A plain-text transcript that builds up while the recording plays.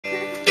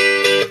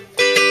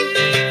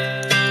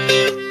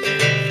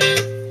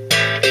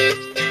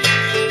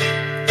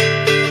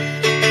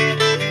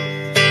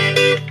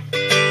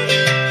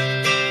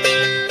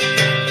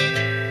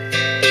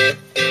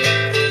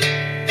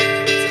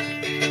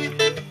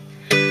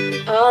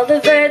All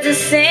the birds are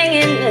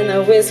singing in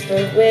the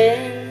whisper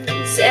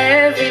winds.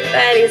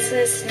 Everybody's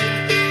listening,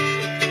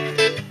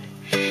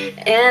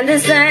 and the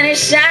sun is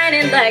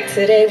shining like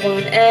today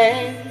won't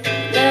end.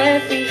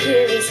 Nothing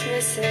here is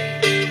missing.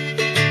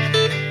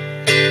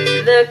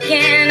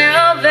 Looking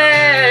over,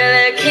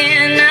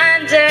 looking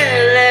under,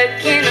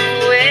 looking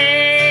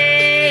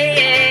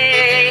away.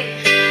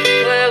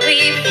 What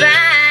we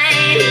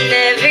find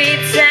every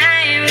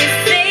time we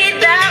say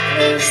that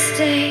we'll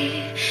stay.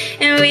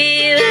 And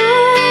we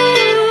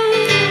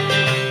love,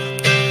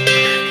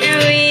 and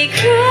we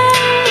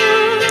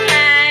cry,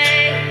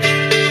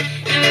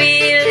 and we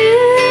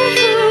live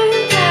our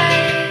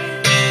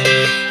lives.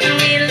 And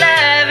we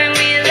love, and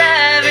we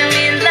love, and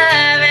we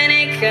love, and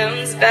it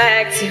comes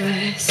back to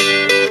us.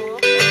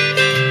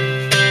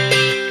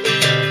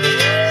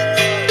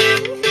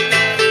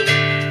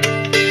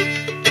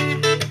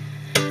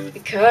 We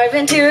carve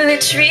into the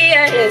tree a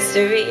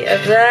history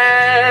of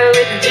love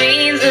with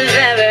dreams of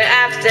ever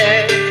after.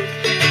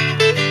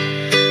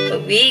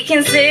 We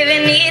can sit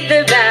beneath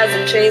the boughs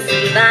and trace the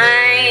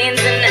lines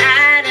and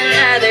add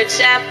another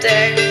chapter.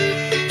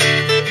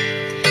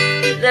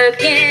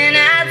 Looking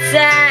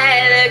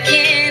outside,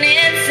 looking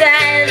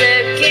inside,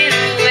 looking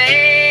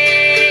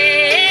away.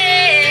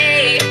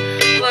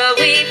 What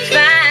we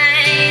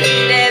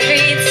find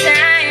every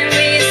time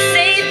we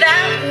say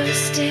that we'll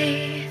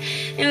stay.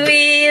 And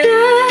we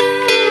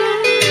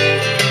love,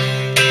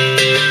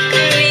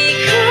 and we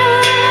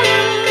cry,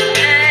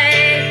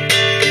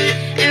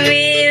 and we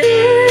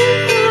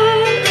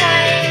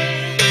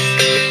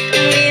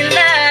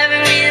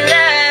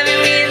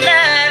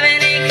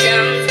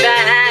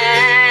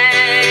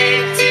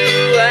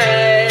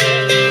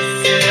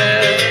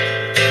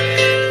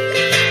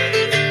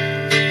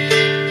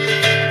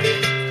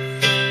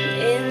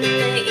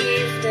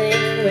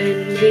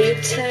we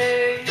turn